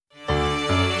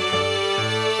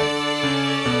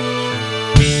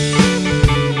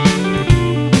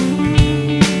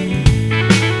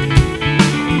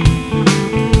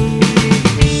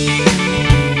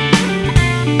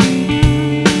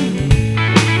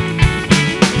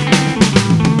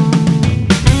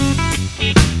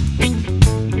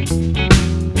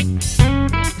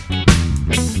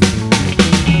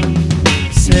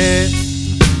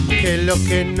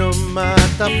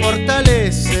nada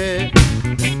fortalece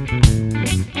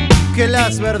que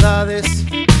las verdades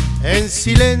en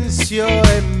silencio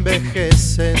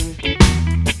envejecen,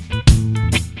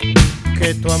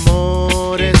 que tu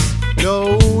amor es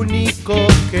lo único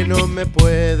que no me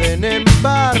pueden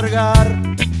embargar,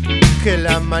 que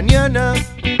la mañana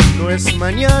no es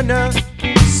mañana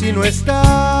si no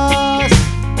estás.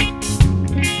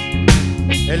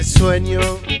 El sueño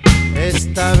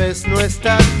esta vez no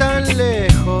está tan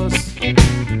lejos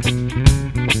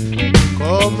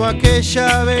como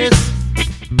aquella vez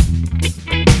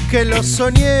que lo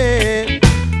soñé,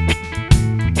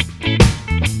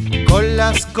 con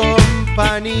las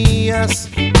compañías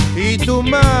y tu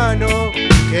mano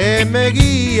que me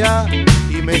guía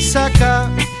y me saca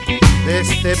de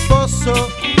este pozo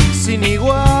sin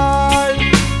igual.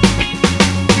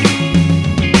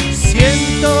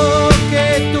 Siento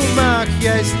que tu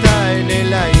magia está en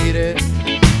el aire,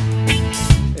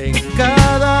 en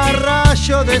cada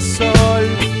rayo de sol,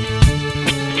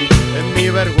 en mi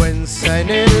vergüenza, en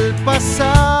el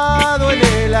pasado, en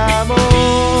el amor.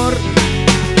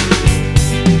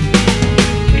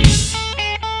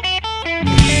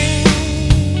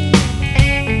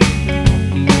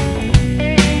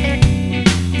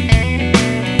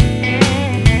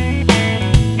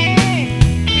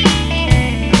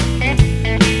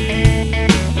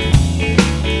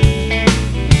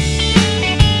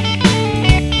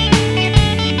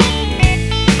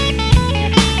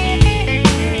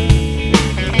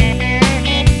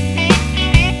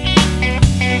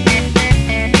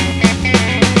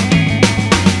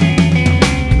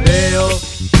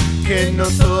 No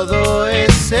todo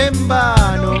es en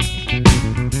vano,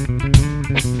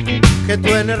 que tu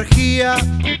energía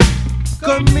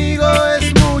conmigo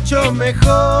es mucho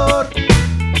mejor,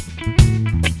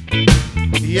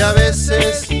 y a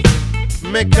veces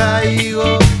me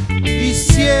caigo y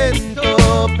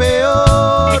siento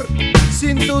peor.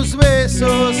 Sin tus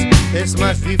besos es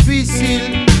más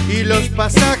difícil y los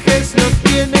pasajes los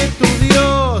tiene tu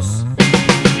Dios.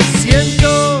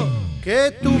 Siento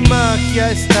que tu magia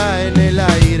está en el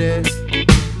aire,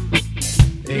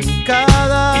 en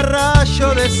cada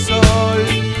rayo de sol,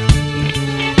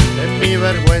 en mi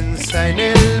vergüenza, en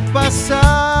el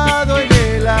pasado, en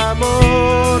el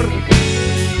amor.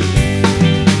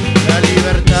 La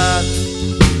libertad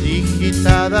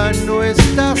digitada no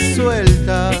está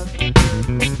suelta,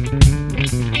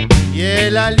 y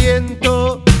el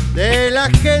aliento de la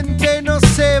gente no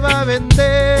se va a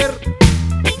vender.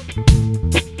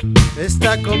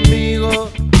 Está conmigo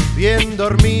bien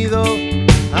dormido,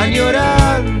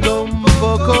 añorando un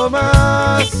poco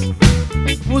más,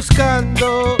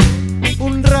 buscando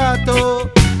un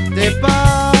rato de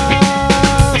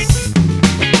paz.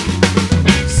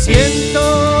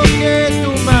 Siento que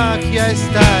tu magia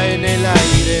está en el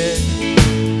aire,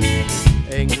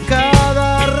 en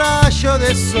cada rayo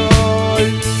de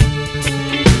sol,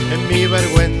 en mi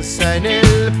vergüenza, en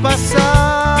el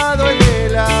pasado,